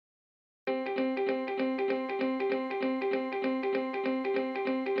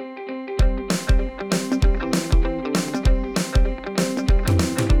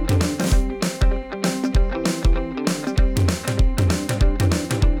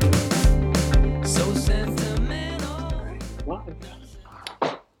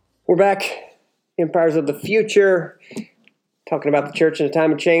We're back, Empires of the Future, talking about the church in a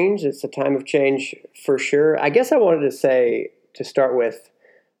time of change. It's a time of change for sure. I guess I wanted to say, to start with,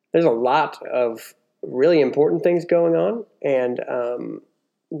 there's a lot of really important things going on. And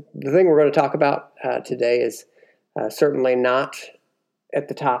the thing we're going to talk about today is certainly not at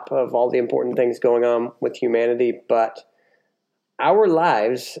the top of all the important things going on with humanity, but our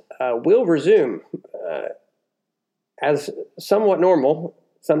lives will resume as somewhat normal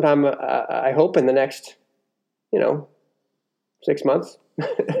sometime, I hope, in the next, 6 months,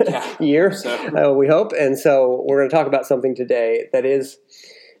 year, we hope. And so we're going to talk about something today that is,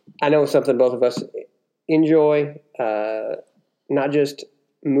 I know, something both of us enjoy, not just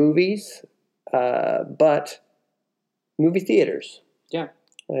movies, but movie theaters. Yeah.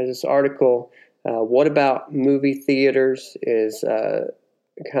 There's this article, What About Movie Theaters, is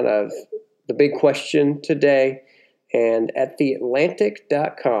kind of the big question today. And at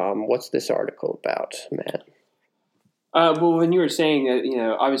theatlantic.com, what's this article about, Matt? Well, when you were saying,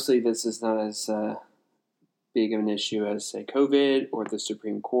 obviously this is not as big of an issue as, say, COVID or the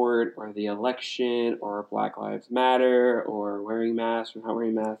Supreme Court or the election or Black Lives Matter or wearing masks or not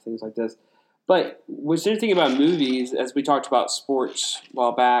wearing masks, things like this. But what's interesting about movies, as we talked about sports a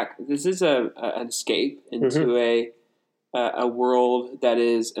while back, this is an escape into a world that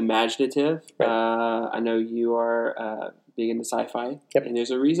is imaginative. Right. I know you are big into sci-fi, yep. And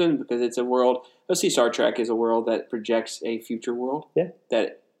there's a reason, because it's a world. Let's see, Star Trek is a world that projects a future world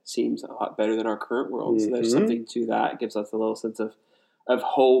that seems a lot better than our current world. So there's something to that. It gives us a little sense of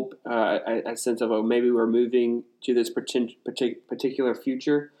hope, a sense of maybe we're moving to this particular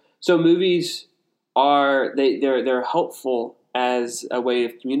future. So movies they're helpful as a way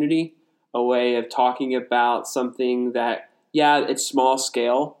of community, a way of talking about something that, it's small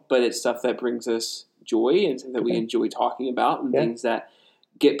scale, but it's stuff that brings us joy and something that we enjoy talking about and things that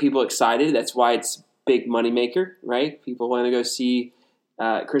get people excited. That's why it's big moneymaker, right? People want to go see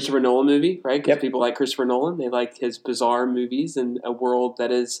Christopher Nolan movie, right? Because people like Christopher Nolan. They like his bizarre movies and a world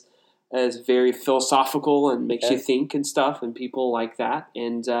that is very philosophical and makes you think and stuff, and people like that.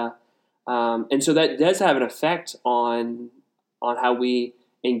 And so that does have an effect on how we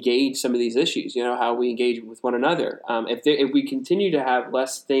engage some of these issues, how we engage with one another. If we continue to have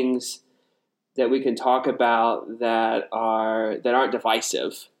less things that we can talk about that aren't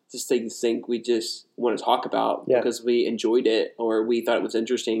divisive, just things we just want to talk about because we enjoyed it, or we thought it was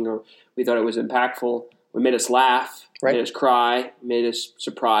interesting, or we thought it was impactful, or made us laugh, made us cry, made us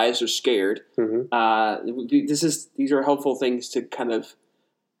surprised or scared. These are helpful things to kind of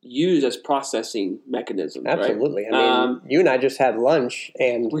use as processing mechanisms. Absolutely. Right? I mean, you and I just had lunch,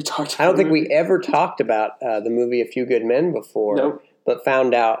 and I don't think we ever talked about the movie A Few Good Men before, but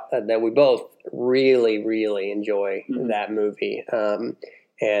found out that we both really, really enjoy that movie.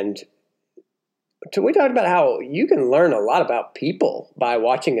 And we talked about how you can learn a lot about people by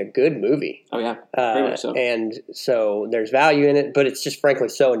watching a good movie. Oh, yeah. Very much so. And so there's value in it, but it's just frankly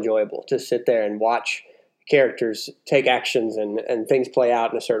so enjoyable to sit there and watch characters take actions and things play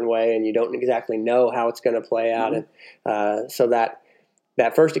out in a certain way, and you don't exactly know how it's going to play out. And so that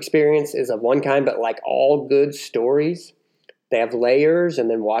first experience is of one kind, but like all good stories, they have layers, and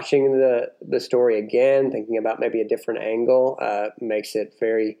then watching the story again, thinking about maybe a different angle, makes it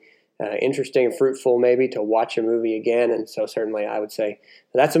very interesting and fruitful maybe to watch a movie again. And so certainly I would say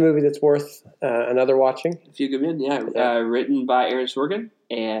that's a movie that's worth another watching. A Few Good Men, written by Aaron Sorkin,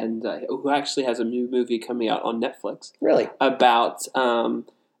 and who actually has a new movie coming out on Netflix. Really? About,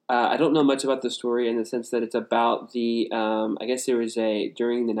 I don't know much about the story in the sense that it's about the, I guess there was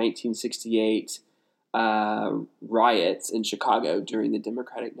during the 1968 riots in Chicago during the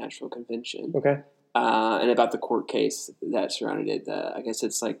Democratic National Convention. Okay. And about the court case that surrounded it. I guess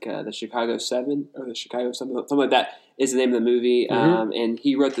it's like the Chicago 7 or the Chicago something like that is the name of the movie. And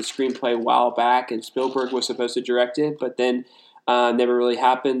he wrote the screenplay a while back, and Spielberg was supposed to direct it, but then never really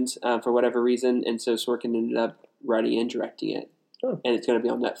happened for whatever reason. And so Sorkin ended up writing and directing it. Oh. And it's going to be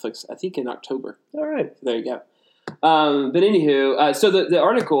on Netflix, I think, in October. All right. So there you go. But anywho, so the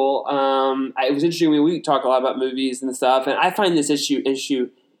article, it was interesting. We talk a lot about movies and stuff, and I find this issue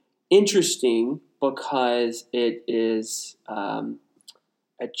interesting because it is a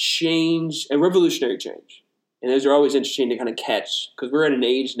revolutionary change. And those are always interesting to kind of catch, because we're at an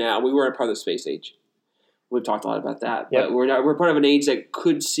age now. We were a part of the space age. We've talked a lot about that. But we're part of an age that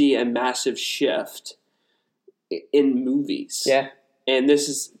could see a massive shift in movies. Yeah. And this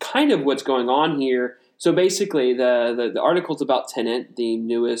is kind of what's going on here. So basically, the article's about Tenet, the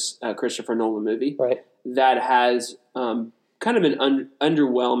newest Christopher Nolan movie, right, that has kind of been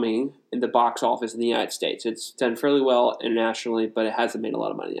underwhelming in the box office in the United States. It's done fairly well internationally, but it hasn't made a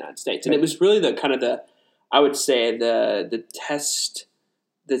lot of money in the United States. And it was really I would say the test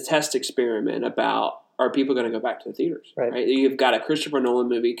experiment about, are people going to go back to the theaters? Right? You've got a Christopher Nolan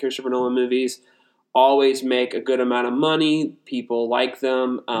movie. Christopher Nolan movies always make a good amount of money. People like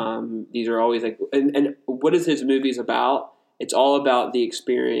them. These are always like, and what is his movies about? It's all about the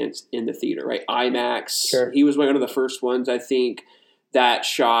experience in the theater, right? IMAX. Sure. He was one of the first ones, I think, that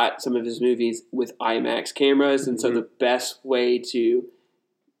shot some of his movies with IMAX cameras. And so the best way to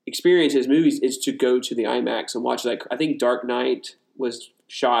experience his movies is to go to the IMAX and watch. Like, I think Dark Knight was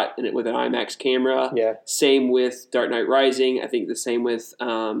shot in it with an IMAX camera. Yeah. Same with Dark Knight Rising. I think the same with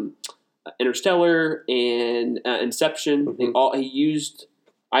Interstellar and Inception. He used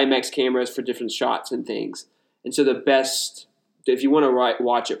IMAX cameras for different shots and things. And so the best, if you want to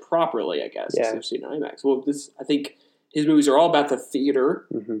watch it properly, I guess, is to see an IMAX. Well, I think his movies are all about the theater.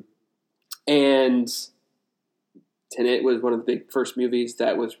 And Tenet was one of the big first movies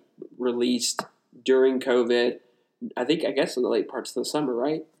that was released during COVID. I guess in the late parts of the summer,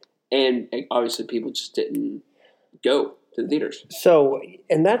 right? And obviously people just didn't go to the theaters. So,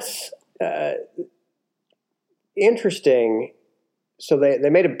 and that's interesting. So they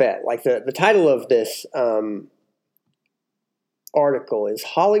made a bet. Like the title of this article is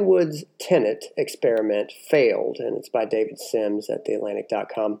Hollywood's Tenet Experiment Failed, and it's by David Sims at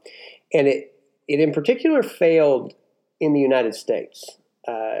theatlantic.com. And it in particular failed in the United States.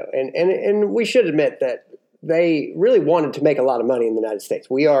 And we should admit that they really wanted to make a lot of money in the United States.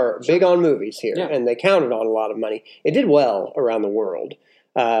 We are big on movies here, and they counted on a lot of money. It did well around the world.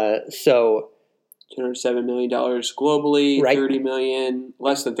 So $207 million globally, right.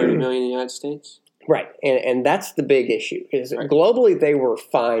 less than $30 million in the United States. Right, and that's the big issue. Is globally they were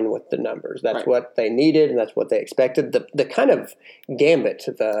fine with the numbers. That's what they needed, and that's what they expected. The kind of gambit,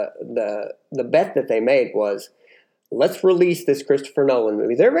 the bet that they made was, let's release this Christopher Nolan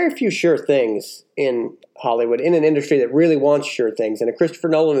movie. There are very few sure things in Hollywood, in an industry that really wants sure things. And a Christopher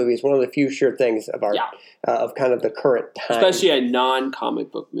Nolan movie is one of the few sure things of our of kind of the current time. Especially a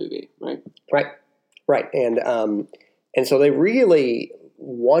non-comic book movie, right? Right. And so they really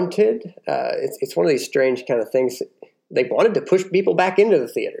wanted, it's one of these strange kind of things. They wanted to push people back into the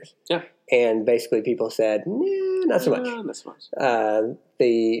theaters. Yeah. And basically people said, nah, not so much. Not so much.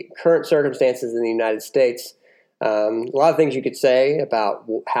 The current circumstances in the United States, a lot of things you could say about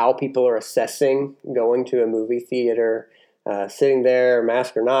how people are assessing going to a movie theater, sitting there,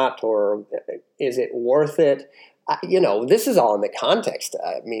 mask or not, or is it worth it? This is all in the context.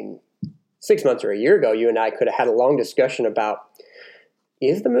 I mean, 6 months or a year ago, you and I could have had a long discussion about,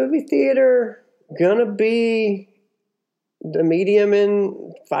 is the movie theater going to be the medium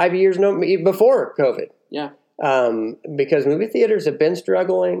in 5 years before COVID? Yeah. Because movie theaters have been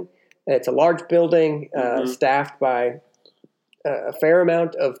struggling. It's a large building staffed by a fair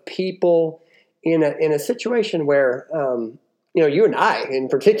amount of people in a situation where, you and I in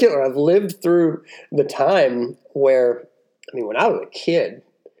particular have lived through the time where, when I was a kid,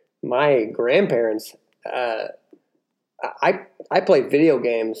 my grandparents, I played video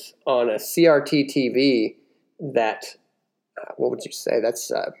games on a CRT TV that, what would you say?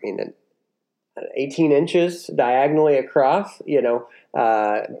 That's, 18 inches diagonally across,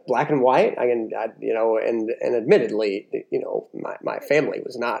 black and white. And admittedly, my family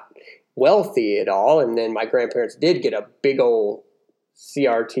was not wealthy at all. And then my grandparents did get a big old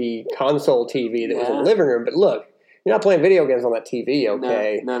CRT console TV that was in the living room. But look, you're not playing video games on that TV,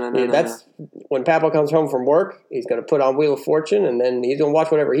 okay? No. That's when Papa comes home from work, he's going to put on Wheel of Fortune, and then he's going to watch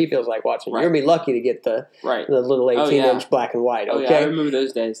whatever he feels like watching. Right. You're going to be lucky to get the little 18-inch black and white, okay? I remember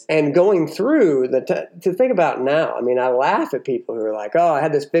those days. And going through, to think about now, I laugh at people who are like, oh, I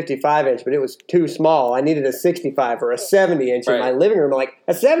had this 55-inch, but it was too small. I needed a 65 or a 70-inch in my living room. I'm like,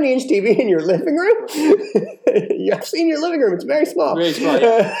 a 70-inch TV in your living room? I've seen your living room. It's very small. Very small,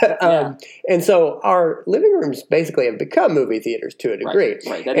 yeah. And so our living rooms basically have become movie theaters to a degree.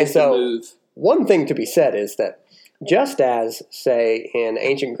 Right. That is the move. One thing to be said is that just as, say, in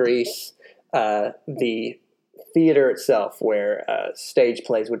ancient Greece, the theater itself, where stage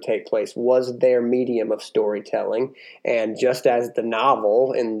plays would take place, was their medium of storytelling, and just as the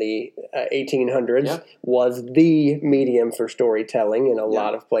novel in the 1800s was the medium for storytelling in a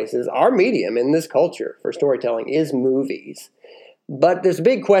lot of places, our medium in this culture for storytelling is movies. But there's a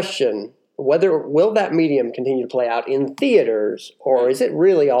big question, will that medium continue to play out in theaters, or is it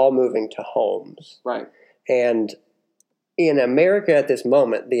really all moving to homes? Right. And in America at this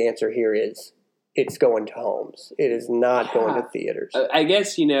moment, the answer here is it's going to homes. It is not going to theaters. I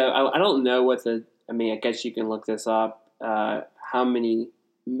guess, I don't know I guess you can look this up. how many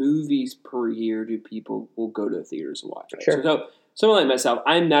movies per year do people will go to the theaters and watch. Right? Sure. So someone like myself,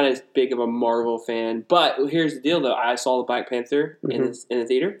 I'm not as big of a Marvel fan, but here's the deal though. I saw the Black Panther in the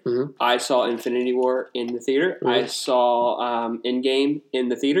theater. Mm-hmm. I saw Infinity War in the theater. Mm-hmm. I saw Endgame in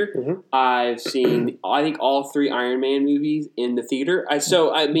the theater. Mm-hmm. I've seen, I think, all 3 Iron Man movies in the theater.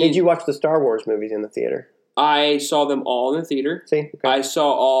 Did you watch the Star Wars movies in the theater? I saw them all in the theater. See? Okay. I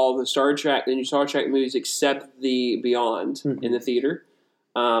saw all the new Star Trek movies except the Beyond in the theater.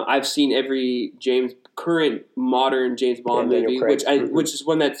 I've seen every current modern James Bond movie, which is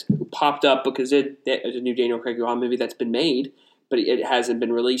one that's popped up because there's a new Daniel Craig Bond movie that's been made, but it hasn't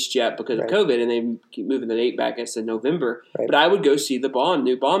been released yet because of COVID, and they keep moving the date back. It's in November. Right. But I would go see the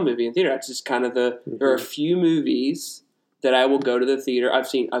new Bond movie in theater. That's just kind of there are a few movies that I will go to the theater. I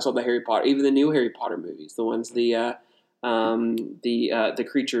saw the Harry Potter, even the new Harry Potter movies, the ones the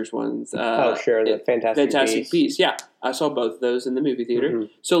creatures ones. The Fantastic Beasts. Yeah, I saw both of those in the movie theater. Mm-hmm.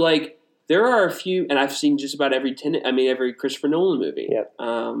 So there are a few, and I've seen just about every Christopher Nolan movie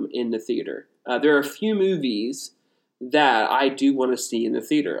in the theater. There are a few movies that I do want to see in the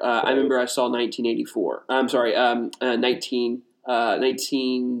theater. Right. I remember I saw 1984. I'm sorry,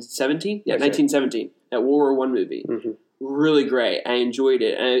 1917. Yeah, 1917. That World War I movie. Mm-hmm. Really great. I enjoyed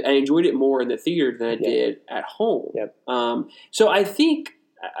it. I enjoyed it more in the theater than I did at home. Yep. So I think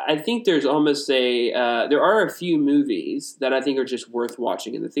there's almost there are a few movies that I think are just worth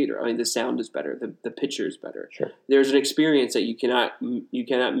watching in the theater. I mean, the sound is better, the picture is better. Sure. There's an experience that you cannot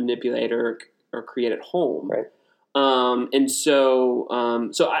manipulate or create at home. Right. So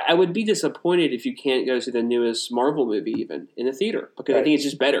I would be disappointed if you can't go see the newest Marvel movie even in the theater because I think it's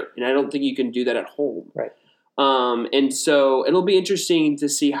just better, and I don't think you can do that at home. Right. And so it'll be interesting to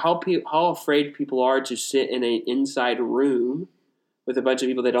see how afraid people are to sit in an inside room with a bunch of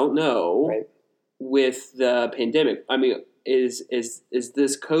people they don't know with the pandemic. I mean, is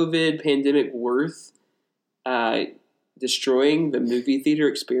this COVID pandemic worth destroying the movie theater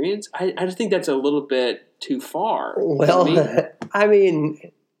experience? I just think that's a little bit too far. Well, I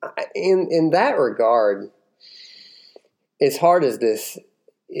mean, in that regard, as hard as this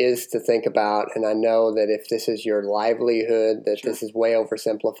is to think about, and I know that if this is your livelihood, that this is way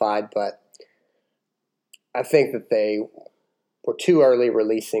oversimplified, but I think that they were too early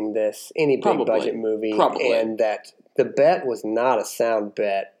releasing any big budget movie, and that the bet was not a sound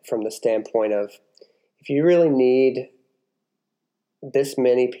bet from the standpoint of if you really need this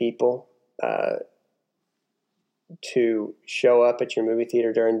many people to show up at your movie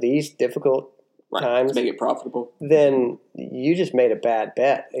theater during these difficult times, to make it profitable, then you just made a bad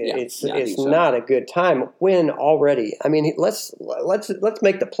bet. It's not a good time when already. I mean, let's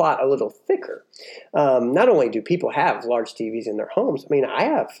make the plot a little thicker. Not only do people have large TVs in their homes. I mean,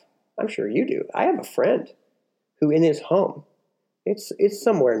 I'm sure you do. I have a friend who in his home, it's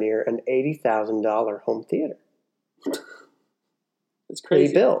somewhere near an $80,000 home theater. It's crazy. That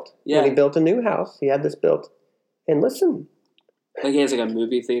he built. Yeah. When he built a new house, he had this built. And listen. Like he has a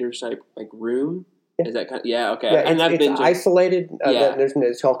movie theater type room. Yeah. Is that kind of, yeah, okay. Yeah, and it's isolated.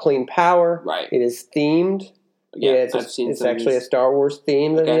 It's called Clean Power. Right. It is themed. Yeah, it's actually a Star Wars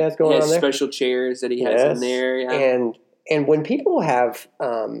theme that he has going on there. Special chairs that he has in there. Yeah. And when people have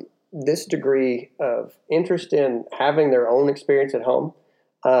this degree of interest in having their own experience at home,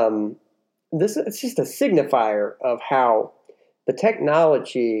 it's just a signifier of how the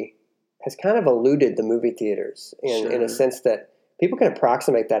technology has kind of eluded the movie theaters in a sense that people can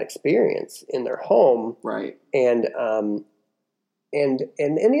approximate that experience in their home. Right. And the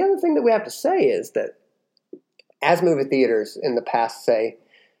other thing that we have to say is that as movie theaters in the past, say,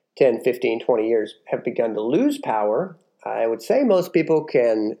 10, 15, 20 years have begun to lose power, I would say most people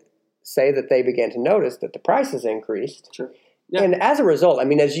can say that they began to notice that the prices increased. Sure. Yeah. And as a result, I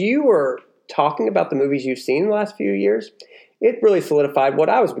mean, as you were talking about the movies you've seen in the last few years, it really solidified what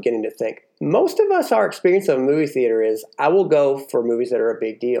I was beginning to think. Most of us, our experience of a movie theater is, I will go for movies that are a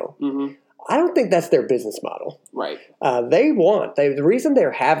big deal. Mm-hmm. I don't think that's their business model. Right. The reason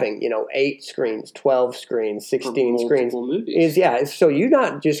they're having, 8 screens, 12 screens, 16 screens movies. is so you're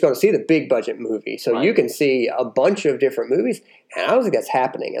not just going to see the big budget movie. So you can see a bunch of different movies. And I don't think that's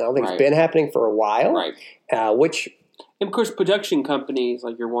happening. And I don't think it's been happening for a while. Right. And of course, production companies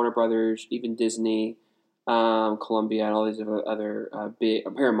like your Warner Brothers, even Disney, Columbia, and all these other big,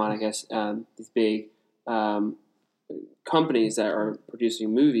 Paramount, I guess, these big companies that are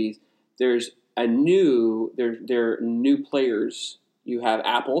producing movies. There are new players. You have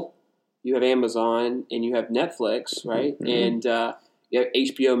Apple, you have Amazon, and you have Netflix, right? Mm-hmm.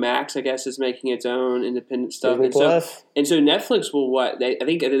 HBO Max, I guess, is making its own independent stuff. Disney Plus. And so Netflix will I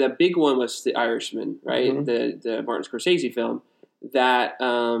think the big one was The Irishman, right? Mm-hmm. The Martin Scorsese film that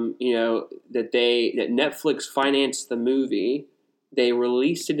that Netflix financed the movie. They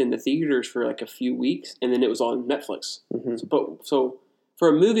released it in the theaters for like a few weeks, and then it was on Netflix. Mm-hmm. So for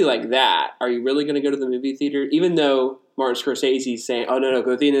a movie like that, are you really going to go to the movie theater? Even though Martin Scorsese's saying, "Oh no,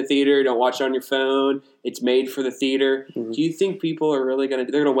 go in the theater. Don't watch it on your phone. It's made for the theater." Mm-hmm. Do you think people are really going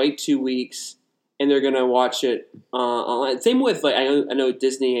to? They're going to wait 2 weeks and they're going to watch it online. Same with I know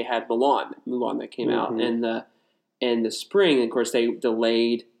Disney had Mulan that came out in the spring. And of course, they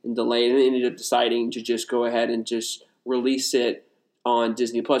delayed, and they ended up deciding to just go ahead and just release it on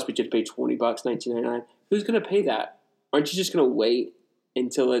Disney Plus, but you have to pay $20, $19.99. Who's going to pay that? Aren't you just going to wait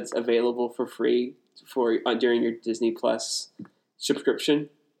until it's available for free during your Disney Plus subscription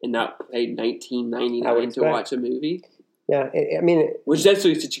and not pay $19.99 to watch a movie? Yeah, I mean, which that's so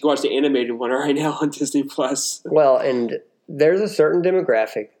you can watch the animated one right now on Disney Plus. Well, and there's a certain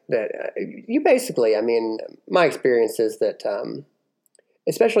demographic that you basically, I mean, my experience is that,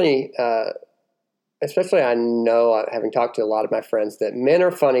 especially I know, having talked to a lot of my friends, that men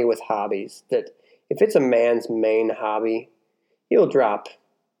are funny with hobbies. That if it's a man's main hobby, he'll drop a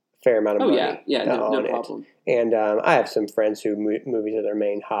fair amount of money. No problem. And I have some friends who movies are their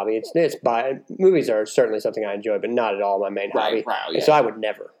main hobby. Movies are certainly something I enjoy, but not at all my main hobby. Right, yeah. And so I would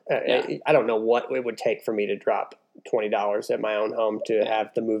never. I don't know what it would take for me to drop $20 at my own home to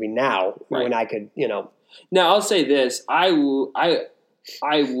have the movie now when I could, Now I'll say this: I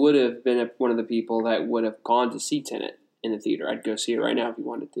would have been one of the people that would have gone to see Tenet in the theater. I'd go see it right now if you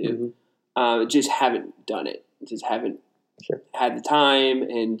wanted to. Mm-hmm. Just haven't done it. Just haven't had the time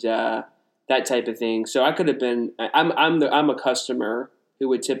and that type of thing. So I could have been. I'm a customer who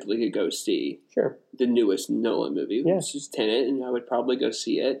would typically go see the newest Nolan movie, which is Tenet, and I would probably go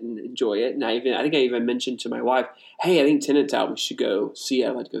see it and enjoy it. And I think I even mentioned to my wife, "Hey, I think Tenet's out. We should go see it.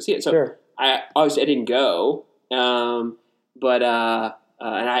 I'd like to go see it." So I obviously I didn't go. But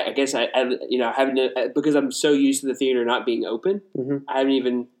and I guess I haven't, because I'm so used to the theater not being open. Mm-hmm. I haven't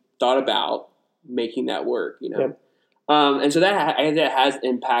even thought about making that work. And so that has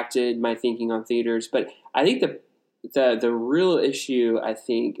impacted my thinking on theaters. But I think the real issue, I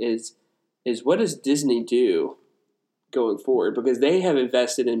think, is what does Disney do going forward? Because they have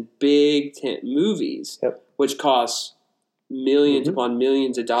invested in big tent movies, which cost millions upon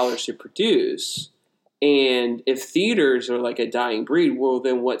millions of dollars to produce. And if theaters are like a dying breed, well,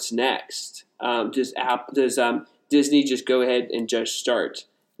 then what's next? Does Disney just go ahead and just start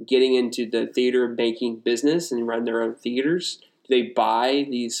getting into the theater making business and run their own theaters? Do they buy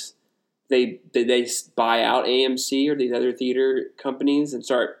these? They buy out AMC or these other theater companies and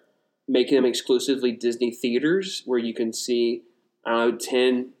start making them exclusively Disney theaters, where you can see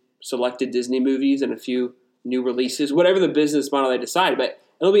 10 selected Disney movies and a few new releases, whatever the business model they decide. But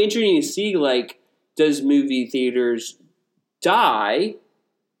it'll be interesting to see, like, does movie theaters die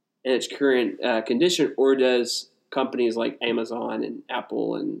in its current condition, or does companies like Amazon and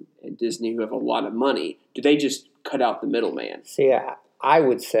Apple and Disney, who have a lot of money, do they just cut out the middleman? See, I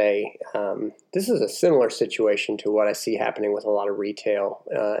would say this is a similar situation to what I see happening with a lot of retail.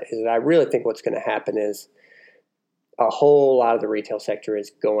 Is that I really think what's going to happen is a whole lot of the retail sector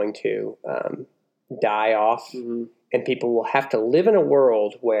is going to die off, and people will have to live in a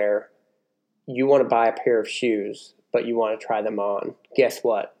world where you want to buy a pair of shoes, but you want to try them on. Guess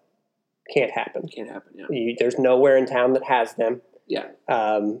what? Can't happen. Yeah. There's nowhere in town that has them. Yeah.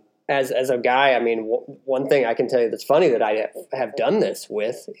 As a guy, I mean, one thing I can tell you that's funny that I have done this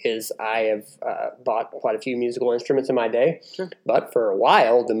with is I have bought quite a few musical instruments in my day. Sure. But for a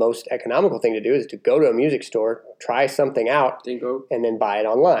while, the most economical thing to do is to go to a music store, try something out, and then buy it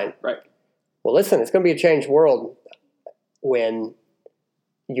online. Right. Well, listen, it's going to be a changed world when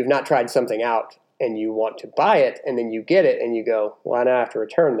you've not tried something out and you want to buy it, and then you get it and you go, well, I now have to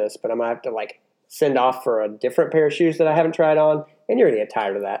return this, but I'm going to have to send off for a different pair of shoes that I haven't tried on, and you're going to get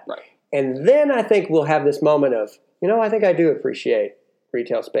tired of that. Right. And then I think we'll have this moment of, I think I do appreciate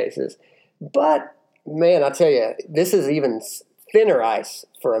retail spaces. But, man, I'll tell you, this is even thinner ice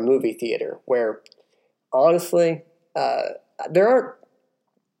for a movie theater where, honestly, there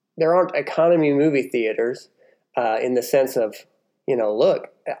aren't economy movie theaters in the sense of, look,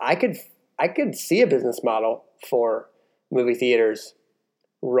 I could see a business model for movie theaters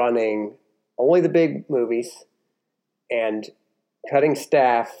running only the big movies and cutting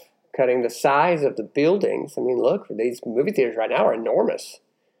staff, cutting the size of the buildings. I mean, look, these movie theaters right now are enormous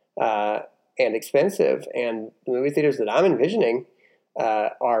and expensive, and the movie theaters that I'm envisioning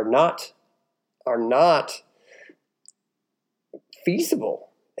are not feasible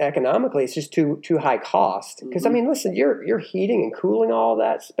economically. It's just too high cost. Because I mean, listen, you're heating and cooling all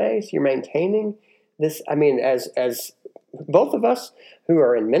that space. You're maintaining this. I mean, as both of us who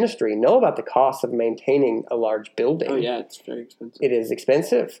are in ministry know about the cost of maintaining a large building. Oh yeah, it's very expensive. It is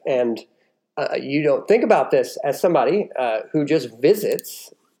expensive, and you don't think about this as somebody who just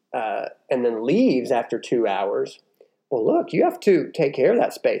visits and then leaves after 2 hours. Well, look, you have to take care of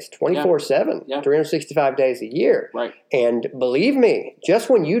that space 24/7, 365 days a year. Right. And believe me, just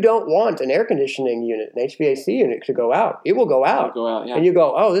when you don't want an air conditioning unit, an HVAC unit to go out, it will go out. It'll go out, yeah. And you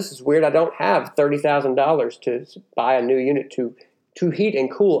go, oh, this is weird. I don't have $30,000 to buy a new unit to heat and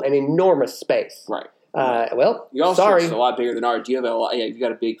cool an enormous space. Right. Well, you also sorry. It's a lot bigger than ours. You have you've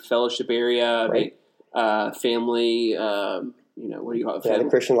got a big fellowship area, right. Big family. What do you call it? The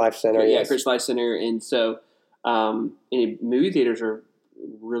Christian Life Center. Yeah, Christian Life Center, and so movie theaters are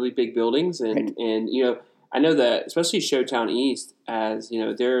really big buildings, and I know that especially Showtown East, as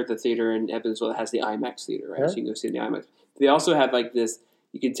they're the theater in Evansville that has the IMAX theater, right? So you can go see the IMAX. They also have like this.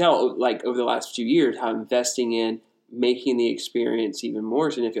 You can tell like over the last few years how investing in making the experience even more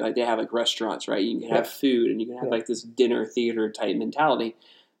significant. Like they have like restaurants, right? You can have food, and you can have like this dinner theater type mentality.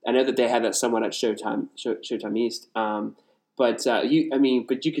 I know that they have that somewhat at Showtime East. But you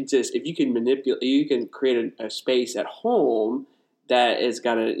can just, if you can manipulate, you can create a space at home that has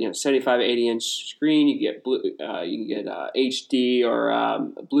got a 75, 80-inch screen. You get HD or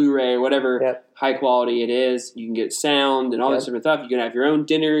Blu-ray or whatever high quality it is. You can get sound and all this different stuff. You can have your own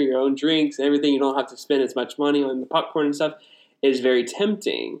dinner, your own drinks, and everything. You don't have to spend as much money on the popcorn and stuff. It is very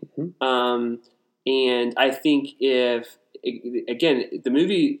tempting. Mm-hmm. And I think the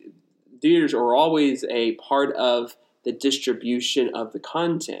movie theaters are always a part of the distribution of the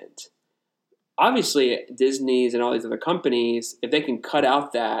content. Obviously, Disney's and all these other companies, if they can cut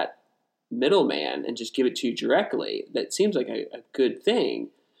out that middleman and just give it to you directly, that seems like a good thing.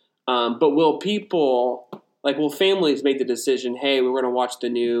 But will families make the decision, hey, we're going to watch the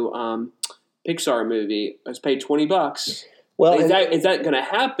new Pixar movie, let's pay $20? Well, is that going to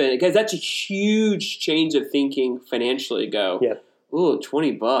happen? Because that's a huge change of thinking financially. Ooh,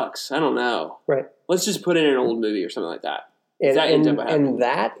 $20. I don't know. Right. Let's just put in an old movie or something like that. And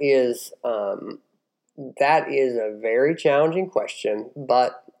that is a very challenging question.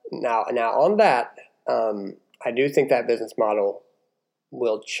 But now on that, I do think that business model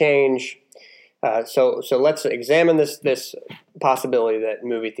will change. So let's examine this possibility that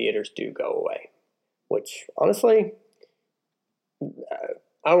movie theaters do go away. Which honestly,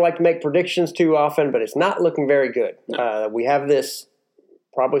 I don't like to make predictions too often, but it's not looking very good. No. We have this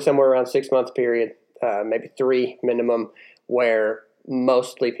probably somewhere around 6 month period, maybe 3 minimum, where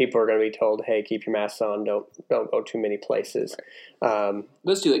mostly people are going to be told, "Hey, keep your masks on. Don't go too many places." Right.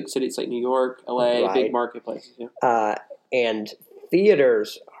 Let's do like cities like New York, LA, right. Big marketplaces. Yeah. And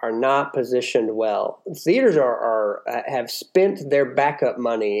theaters are not positioned well. Theaters have spent their backup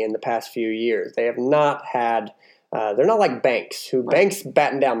money in the past few years. They have not had. They're not like banks, banks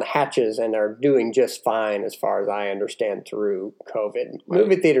batten down the hatches and are doing just fine as far as I understand through COVID. Right.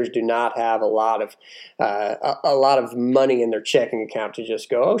 Movie theaters do not have a lot of money in their checking account to just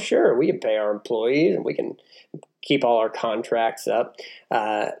go, oh, sure, we can pay our employees and we can keep all our contracts up.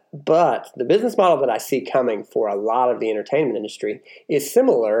 But the business model that I see coming for a lot of the entertainment industry is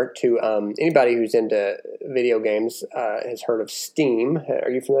similar to anybody who's into video games has heard of Steam. Are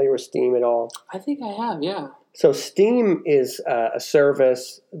you familiar with Steam at all? I think I have, yeah. So Steam is a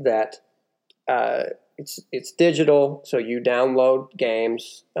service that it's digital. So you download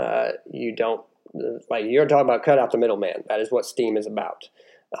games. You're talking about cut out the middleman. That is what Steam is about.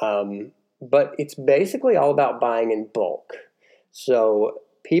 But it's basically all about buying in bulk. So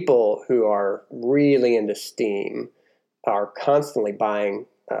people who are really into Steam are constantly buying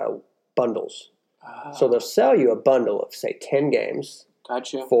bundles. So they'll sell you a bundle of, say, 10 games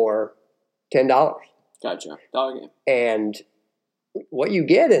for $10. Gotcha. Dollar game. And what you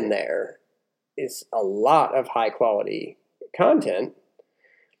get in there is a lot of high quality content.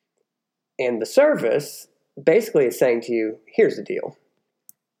 And the service basically is saying to you, here's the deal.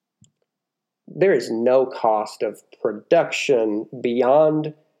 There is no cost of production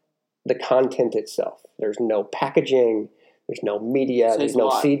beyond the content itself. There's no packaging. There's no media. There's no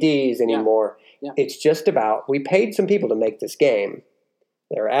CDs anymore. Yeah. It's just about, we paid some people to make this game.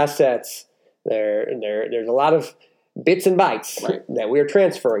 There are assets. There's a lot of bits and bytes that we're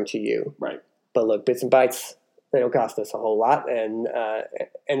transferring to you. Right. But look, bits and bytes, they don't cost us a whole lot.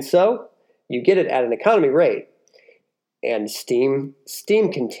 And so you get it at an economy rate. and Steam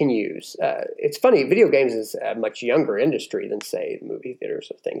continues. It's funny, video games is a much younger industry than, say, movie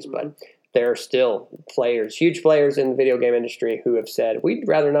theaters or things, but there are still huge players in the video game industry who have said, we'd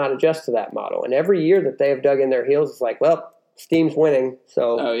rather not adjust to that model. And every year that they have dug in their heels, it's like, well, Steam's winning.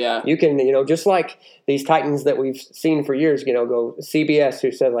 So you can, just like these titans that we've seen for years, go CBS,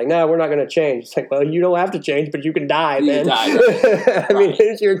 who said like, no, we're not going to change. It's like, well, you don't have to change, but you can die, man. I mean,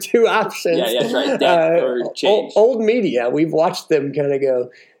 here's your two options. Yeah, that's right. Death or change. Old media, we've watched them kind of go,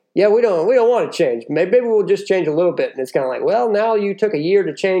 yeah, we don't want to change. Maybe we'll just change a little bit. And it's kind of like, well, now you took a year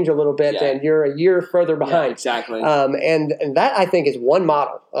to change a little bit, and you're a year further behind. Yeah, exactly. And that, I think, is one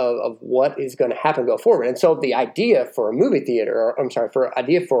model of what is going to happen go forward. And so the idea for a movie theater,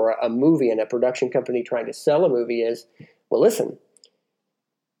 for a movie and a production company trying to sell a movie is, well, listen,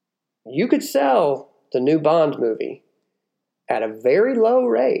 you could sell the new Bond movie at a very low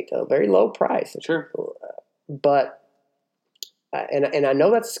rate, a very low price. Sure. But and I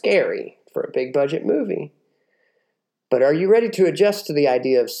know that's scary for a big budget movie, but are you ready to adjust to the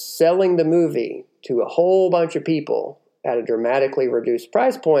idea of selling the movie to a whole bunch of people at a dramatically reduced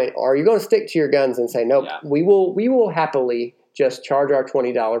price point? Or are you going to stick to your guns and say, nope, we will happily just charge our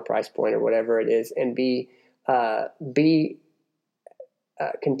 $20 price point or whatever it is and be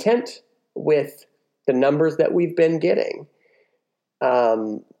content with the numbers that we've been getting?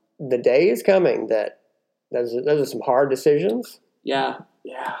 The day is coming that those are some hard decisions. Yeah.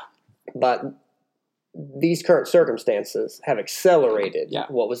 But these current circumstances have accelerated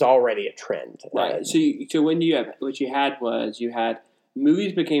what was already a trend. Right. So when what you had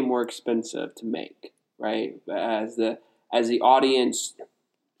movies became more expensive to make, right? As the audience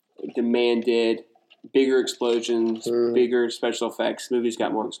demanded bigger explosions, bigger special effects, movies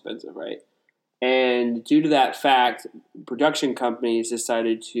got more expensive, right? And due to that fact, production companies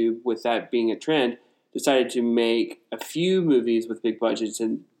decided to, with that being a trend, decided to make a few movies with big budgets,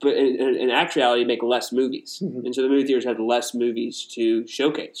 but in actuality make less movies. Mm-hmm. And so the movie theaters had less movies to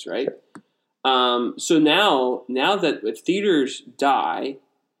showcase, right? Sure. So now that if theaters die,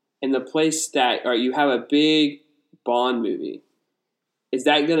 and the place that you have a big Bond movie, is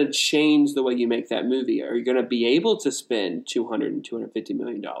that going to change the way you make that movie? Are you going to be able to spend $200 and $250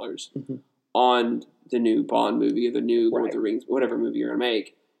 million on the new Bond movie or the new Lord of the Rings, whatever movie you're going to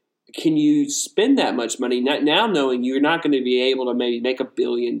make? Can you spend that much money now knowing you're not going to be able to maybe make $1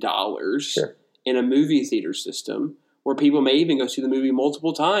 billion in a movie theater system where people may even go see the movie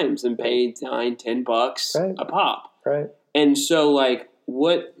multiple times and pay $9-10 a pop? Right. And so,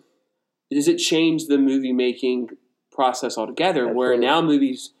 what does it change the movie making process altogether? Absolutely. Where now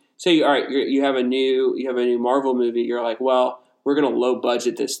movies say, all right, you have a new Marvel movie. You're like, well, we're going to low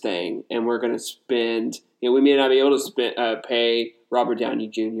budget this thing, and we're going to spend. We may not be able to pay Robert Downey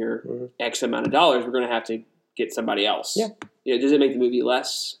Jr. X amount of dollars. We're going to have to get somebody else. Yeah. Does it make the movie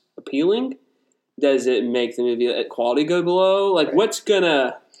less appealing? Does it make the movie quality go below? What's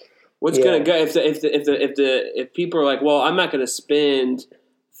gonna go if people are like, well, I'm not going to spend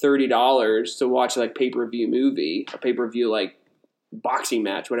 $30 to watch pay-per-view movie, a pay-per-view boxing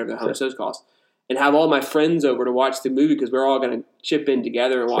match, whatever the hell those cost, and have all my friends over to watch the movie because we're all going to chip in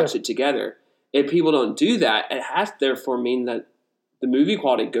together and watch it together. If people don't do that, it has to therefore mean that the movie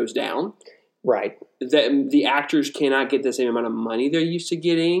quality goes down. Right. That the actors cannot get the same amount of money they're used to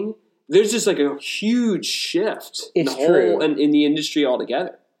getting. There's just a huge shift in the industry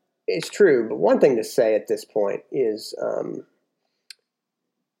altogether. It's true. But one thing to say at this point is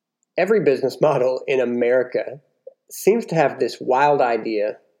every business model in America seems to have this wild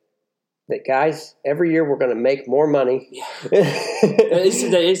idea that, guys, every year we're going to make more money. Yeah.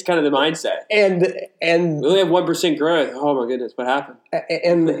 that is kind of the mindset. And we only have 1% growth. Oh my goodness, what happened?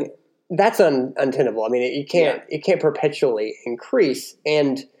 And that's untenable. I mean, it can't perpetually increase.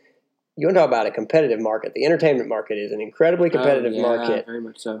 And you want to talk about a competitive market. The entertainment market is an incredibly competitive market. Very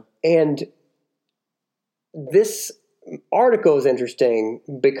much so. And this article is interesting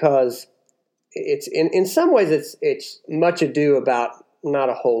because it's in some ways it's much ado about not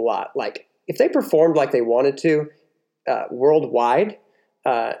a whole lot. If they performed like they wanted to worldwide,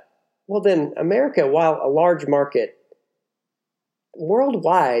 well then America, while a large market,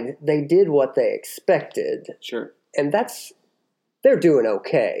 worldwide they did what they expected. Sure. And they're doing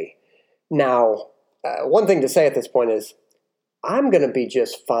okay. Now, one thing to say at this point is I'm going to be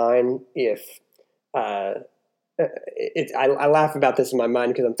just fine if I laugh about this in my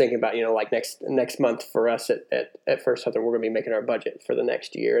mind because I'm thinking about, next month for us at First Southern, we're going to be making our budget for the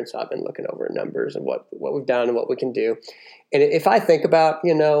next year. And so I've been looking over numbers and what we've done and what we can do. And if I think about,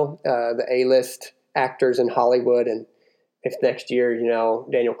 the A-list actors in Hollywood and if next year,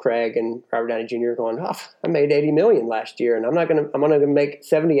 Daniel Craig and Robert Downey Jr. are going, I made $80 million last year, and I'm going to make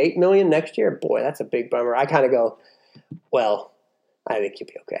 $78 million next year. Boy, that's a big bummer. I kind of go, well, I think you'll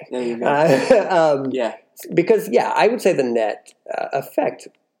be okay. There you go. Yeah. Because, I would say the net effect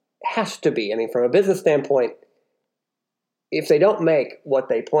has to be, from a business standpoint, if they don't make what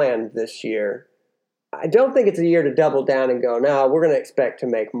they planned this year, I don't think it's a year to double down and go, no, we're going to expect to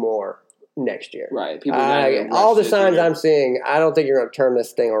make more next year. Right. All the signs I'm seeing, I don't think you're going to turn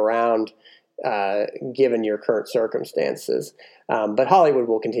this thing around given your current circumstances. But Hollywood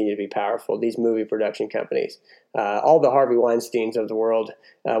will continue to be powerful. These movie production companies, all the Harvey Weinsteins of the world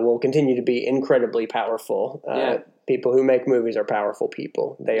will continue to be incredibly powerful. People who make movies are powerful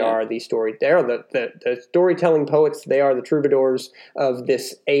people. They are the storytelling poets. They are the troubadours of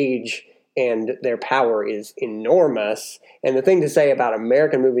this age, and their power is enormous. And the thing to say about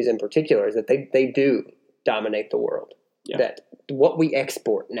American movies in particular is that they do dominate the world. Yeah. That what we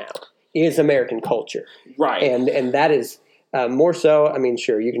export now is American culture. Right. And that is more so,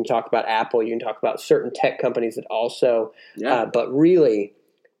 sure, you can talk about Apple, you can talk about certain tech companies that also, but really,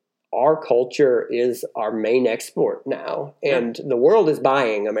 our culture is our main export now, and the world is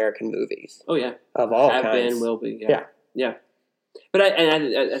buying American movies. Oh yeah, of all have kinds. Been, will be. Yeah. But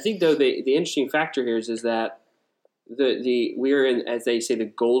I think though the interesting factor here is that we're in, as they say, the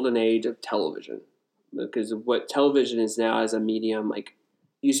golden age of television, because what television is now as a medium, like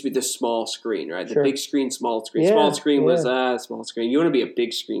used to be the small screen, right? The big screen, small screen. Small screen was small screen. You want to be a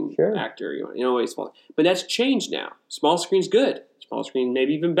big screen actor. You know, always small. But that's changed now. Small screen's good. Small screen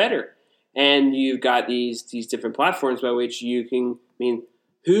maybe even better. And you've got these different platforms by which you can.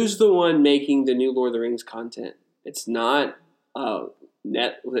 Who's the one making the new Lord of the Rings content? It's not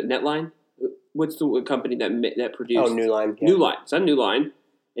Netline. What's the company that produced? Oh, New Line. Yeah. New Line. It's not New Line.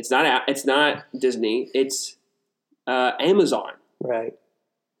 It's not Disney. It's Amazon. Right.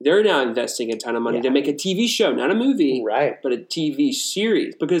 They're now investing a ton of money to make a TV show, not a movie, but a TV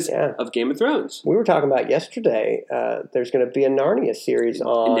series because of Game of Thrones. We were talking about yesterday. There's going to be a Narnia series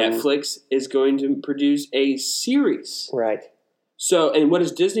on Netflix is going to produce a series, right? So, and what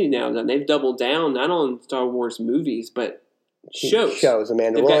has Disney now done? They've doubled down not on Star Wars movies, but shows. The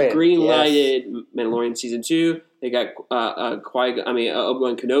Mandalorian. They've got green-lighted Mandalorian season 2. They got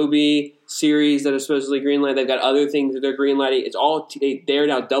Obi-Wan Kenobi series that are supposedly green-lighted. They've got other things that they're green-lighting. It's all they're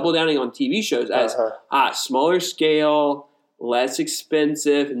now double downing on TV shows as smaller scale, less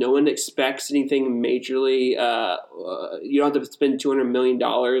expensive. No one expects anything majorly. You don't have to spend $200 million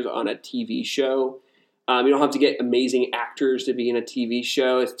on a TV show. You don't have to get amazing actors to be in a TV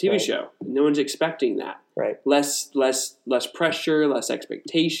show. It's a TV show. No one's expecting that. Right. Less pressure, less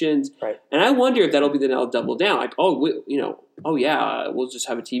expectations. Right. And I wonder if that'll be the now double down. Like, we'll just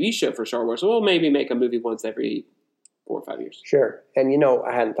have a TV show for Star Wars. So we'll maybe make a movie once every 4 or 5 years. Sure. And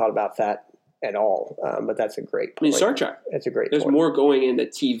I hadn't thought about that at all. But that's a great point. Star Trek. That's a great There's point. more going in the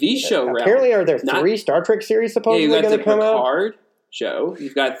TV show realm. Apparently, are there 3 Star Trek series supposedly going to come out? Picard show.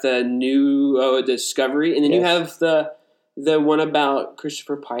 You've got the new Discovery, and then you have the one about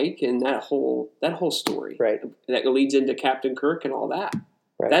Christopher Pike and that whole story, right? That leads into Captain Kirk and all that.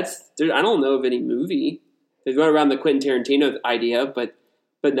 Right. I don't know of any movie. They're going around the Quentin Tarantino idea, but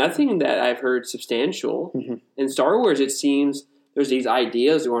nothing that I've heard substantial. Mm-hmm. In Star Wars, it seems there's these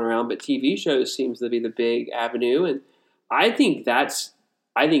ideas going around, but TV shows seems to be the big avenue, and I think that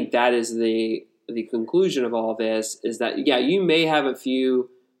is the conclusion of all this is that you may have a few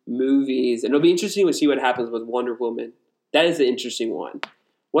movies, and it'll be interesting to see what happens with Wonder Woman. That is the interesting one.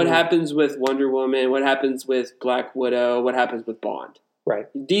 What happens with Wonder Woman? What happens with Black Widow? What happens with Bond? Right.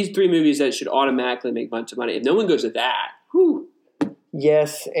 These 3 movies that should automatically make a bunch of money. If no one goes to that, whew.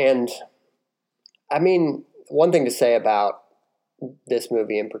 Yes, and one thing to say about this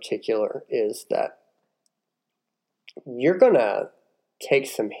movie in particular is that you're going to take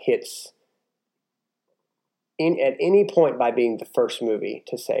some hits at any point by being the first movie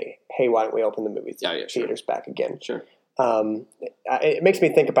to say, hey, why don't we open the movie theaters back again? Sure. It makes me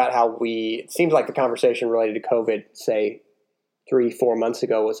think about how it seems like the conversation related to COVID, say 3-4 months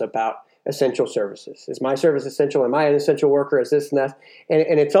ago, was about essential services. Is my service essential? Am I an essential worker? Is this and that?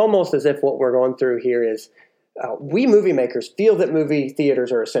 And it's almost as if what we're going through here is we movie makers feel that movie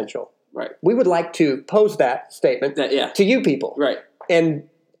theaters are essential. Right. We would like to pose that statement to you people. Right. And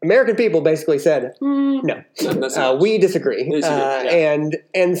American people basically said, no, we disagree.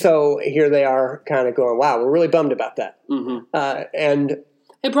 And so here they are kind of going, wow, we're really bummed about that. Mm-hmm. And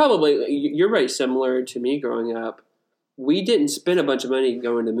probably, you're right, similar to me growing up, we didn't spend a bunch of money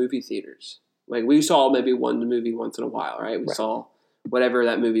going to movie theaters. Like we saw maybe one movie once in a while, right? We saw whatever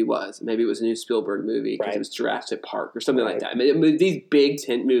that movie was. Maybe it was a new Spielberg movie because it was Jurassic Park or something like that. I mean, these big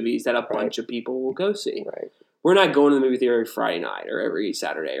tent movies that a bunch of people will go see. Right. We're not going to the movie theater every Friday night or every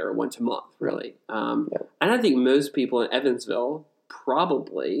Saturday or once a month, really. And I think most people in Evansville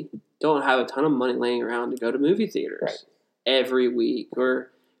probably don't have a ton of money laying around to go to movie theaters every week.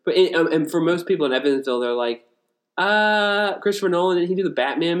 And for most people in Evansville, they're like, Christopher Nolan, did he do the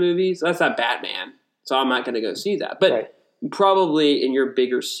Batman movies? That's not Batman, so I'm not going to go see that. But probably in your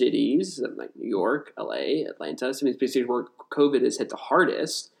bigger cities, like New York, LA, Atlanta, some of these cities where COVID has hit the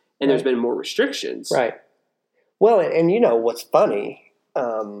hardest and there's been more restrictions. Right. Well, and you know what's funny,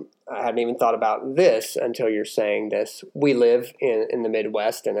 I hadn't even thought about this until you're saying this. We live in the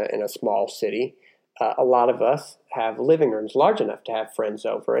Midwest in a small city. A lot of us have living rooms large enough to have friends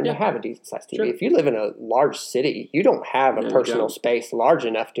over and to have a decent-sized TV. Sure. If you live in a large city, you don't have a personal space large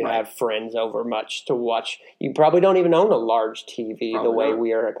enough to have friends over much to watch. You probably don't even own a large TV the way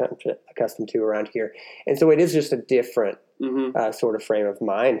we are accustomed to around here. And so it is just a different sort of frame of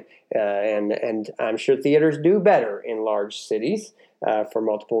mind. And I'm sure theaters do better in large cities for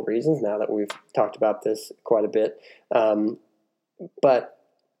multiple reasons now that we've talked about this quite a bit. But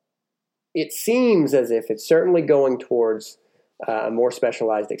it seems as if it's certainly going towards a more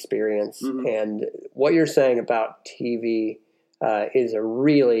specialized experience. And what you're saying about TV is a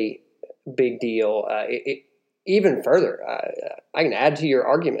really big deal. Even further, I can add to your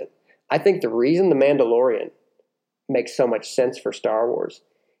argument. I think the reason The Mandalorian makes so much sense for Star Wars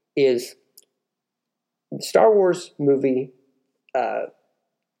is the Star Wars movie,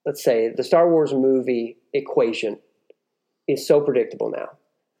 let's say the Star Wars movie equation is so predictable now.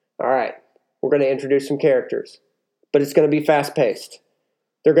 All right, we're going to introduce some characters, but it's going to be fast-paced.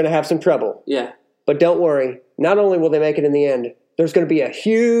 They're going to have some trouble. Yeah. But don't worry. Not only will they make it in the end, there's going to be a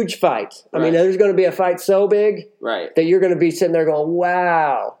huge fight. I mean, there's going to be a fight so big that you're going to be sitting there going,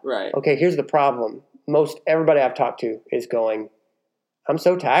 wow. Right. Okay, here's the problem. Most everybody I've talked to is going, I'm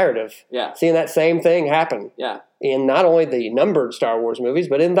so tired of seeing that same thing happen. Yeah. In not only the numbered Star Wars movies,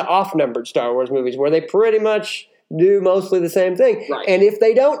 but in the off-numbered Star Wars movies where they pretty much do mostly the same thing. Right. And if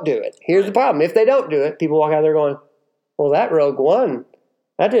they don't do it, here's the problem. If they don't do it, people walk out there going, well, that Rogue One,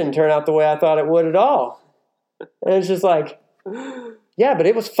 that didn't turn out the way I thought it would at all. And it's just like, yeah, but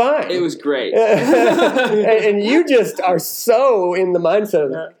it was fine. It was great. and you just are so in the mindset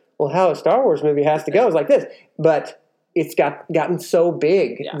of, well, how a Star Wars movie has to go is like this. But it's gotten so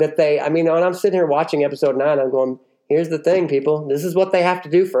big that when I'm sitting here watching episode 9, I'm going, here's the thing, people. This is what they have to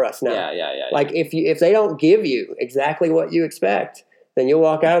do for us now. Like, if they don't give you exactly what you expect, then you'll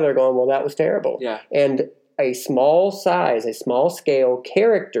walk out of there going, well, that was terrible. Yeah. And a small scale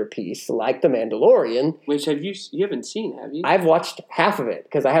character piece like The Mandalorian. Which you haven't seen, have you? I've watched half of it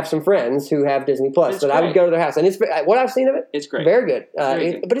because I have some friends who have Disney Plus I would go to their house. And what I've seen of it, it's great. Very good.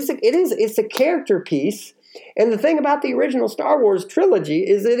 But it's a character piece. And the thing about the original Star Wars trilogy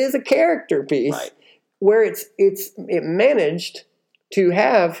is it is a character piece. Right. Where it managed to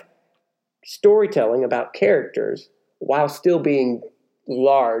have storytelling about characters while still being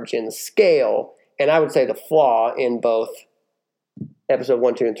large in scale. And I would say the flaw in both episode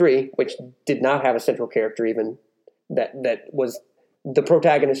 1, 2, and 3, which did not have a central character even that was the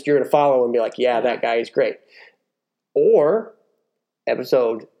protagonist you're going to follow and be like, yeah, that guy is great. Or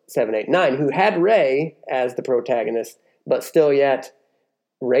episode 7, 8, 9, who had Rey as the protagonist, but still yet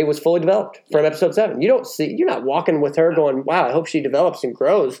Rey was fully developed from episode 7. You're not walking with her going, wow, I hope she develops and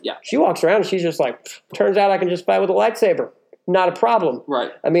grows. Yeah. She walks around and she's just like, turns out I can just fight with a lightsaber. Not a problem.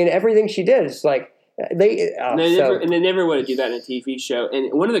 Right. I mean, everything she did is like, they never want to do that in a TV show.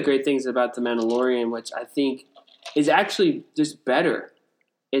 And one of the great things about The Mandalorian, which I think is actually just better,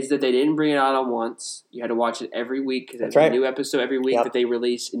 is that they didn't bring it out on once. You had to watch it every week because there's a new episode every week that they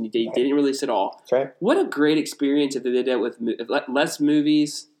release, and they didn't release it all. That's right. What a great experience if they did that with less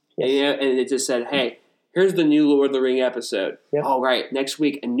movies, and it just said, hey, here's the new Lord of the Ring episode. Yep. All right, next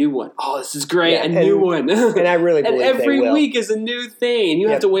week, a new one. Oh, this is great, new one. And I really believe and every they will. week is a new thing. And you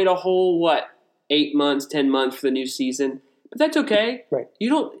have to wait a whole, 8 months, 10 months for the new season. But that's okay. Right. You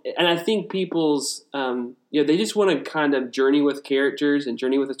don't, and I think people's, they just want to kind of journey with characters and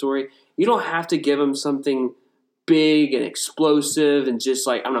journey with the story. You don't have to give them something big and explosive and just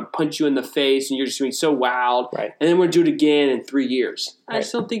like, I'm going to punch you in the face and you're just going to be so wowed. Right. And then we're going to do it again in 3 years. I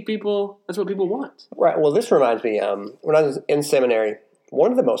just don't think that's what people want. Right. Well, this reminds me, when I was in seminary,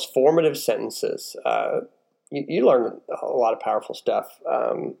 one of the most formative sentences, you learn a lot of powerful stuff.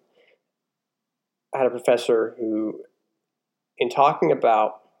 I had a professor who, in talking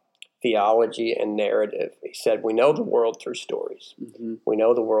about theology and narrative, he said, we know the world through stories. Mm-hmm. We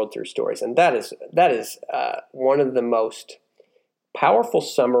know the world through stories. And that is one of the most powerful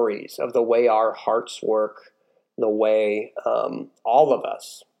summaries of the way our hearts work, the way all of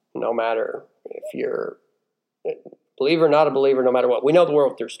us, no matter if you're a believer or not a believer, no matter what, we know the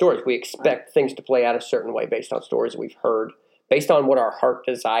world through stories. We expect things to play out a certain way based on stories we've heard, based on what our heart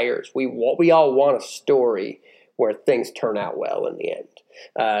desires. We all want a story where things turn out well in the end.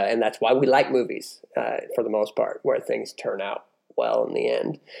 And that's why we like movies, for the most part, where things turn out well in the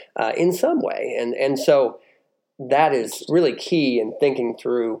end, in some way. And so that is really key in thinking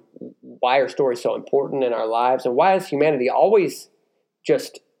through why are stories so important in our lives, and why is humanity always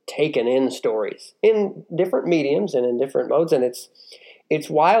just taken in stories in different mediums and in different modes. And it's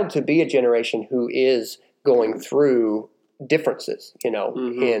wild to be a generation who is going through differences,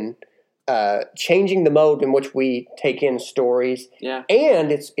 in changing the mode in which we take in stories. Yeah.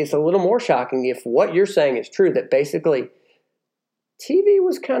 And it's a little more shocking if what you're saying is true, that basically TV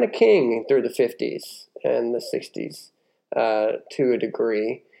was kind of king through the 50s and the 60s to a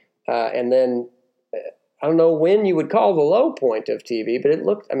degree. And then I don't know when you would call the low point of TV, but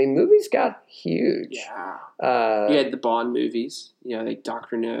movies got huge. Yeah. You had the Bond movies, like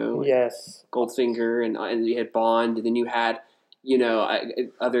Dr. No, yes, Goldfinger, and you had Bond, and then you had,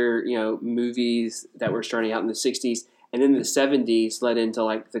 other, movies that were starting out in the 60s, and then the 70s led into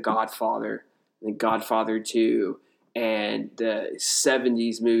like The Godfather, and Godfather 2, and the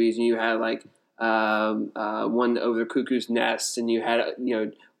 70s movies, and you had like One Over the Cuckoo's Nest, and you had,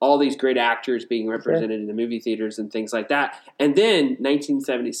 all these great actors being represented in the movie theaters and things like that. And then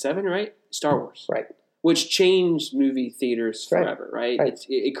 1977, right? Star Wars. Right. Which changed movie theaters forever, right?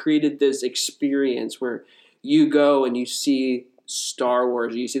 It created this experience where you go and you see Star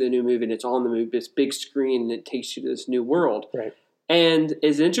Wars, you see the new movie, and it's on the movie, this big screen, and it takes you to this new world. Right. And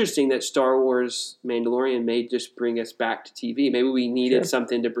it's interesting that Star Wars Mandalorian may just bring us back to TV. Maybe we needed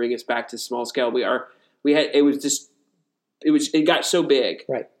something to bring us back to small scale. It got so big.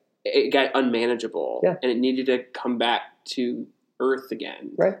 Right. It got unmanageable. Yeah. And it needed to come back to Earth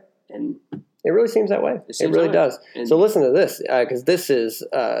again. Right. And it really seems that way. It really does. And so listen to this, because this is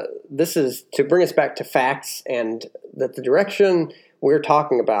to bring us back to facts, and that the direction we're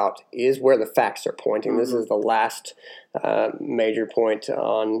talking about is where the facts are pointing. Mm-hmm. This is the last major point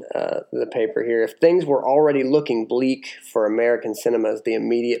on the paper here. If things were already looking bleak for American cinemas, the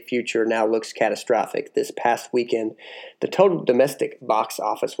immediate future now looks catastrophic. This past weekend, the total domestic box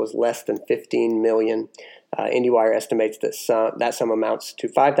office was less than $15 million. IndieWire estimates that that sum amounts to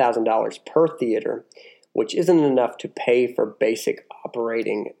 $5,000 per theater, which isn't enough to pay for basic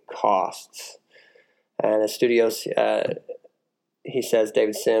operating costs. And the studios, he says,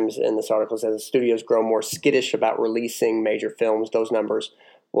 David Sims in this article says, as studios grow more skittish about releasing major films, those numbers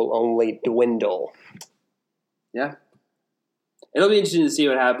will only dwindle. Yeah. It'll be interesting to see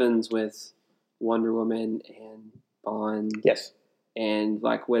what happens with Wonder Woman and Bond. Yes. And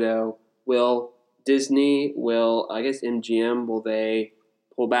Black Widow. Will Disney, I guess MGM, will they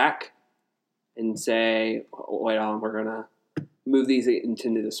pull back and say, wait on, we're going to move these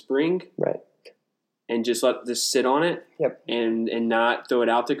into the spring? Right. And just let this sit on it? Yep. And not throw it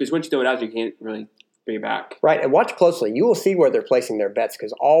out there? Because once you throw it out there, you can't really bring it back. Right. And watch closely. You will see where they're placing their bets,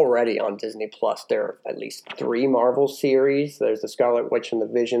 because already on Disney Plus, there are at least 3 Marvel series. There's the Scarlet Witch and the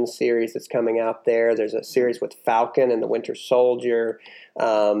Vision series that's coming out there. There's a series with Falcon and the Winter Soldier.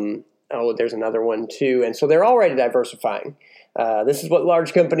 There's another one too. And so they're already diversifying. This is what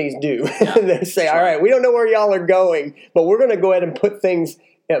large companies do. Yeah, they say, all right, we don't know where y'all are going, but we're going to go ahead and put things,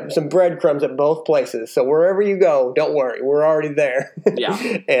 some breadcrumbs at both places. So wherever you go, don't worry, we're already there. Yeah.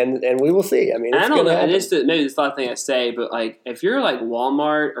 and we will see. I mean, it's I don't know. Happen. Maybe it's the last thing I say, but like if you're like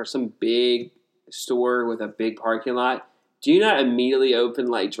Walmart or some big store with a big parking lot, do you not immediately open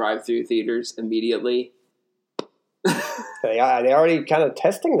like drive-through theaters immediately? They already kind of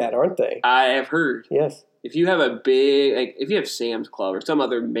testing that, aren't they? I have heard. Yes. If you have a big, if you have Sam's Club or some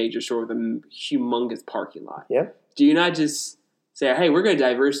other major store with a humongous parking lot, do you not just say, hey, we're going to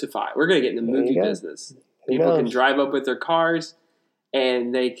diversify. We're going to get in the movie business. People can drive up with their cars,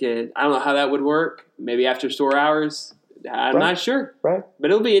 and they could, I don't know how that would work. Maybe after store hours. I'm not sure. Right.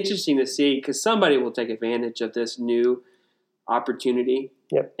 But it'll be interesting to see, because somebody will take advantage of this new opportunity.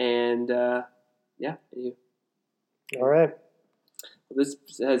 Yep. And, all right. This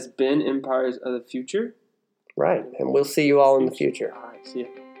has been Empires of the Future. Right. And we'll see you all in the future. All right. See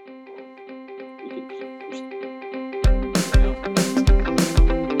you.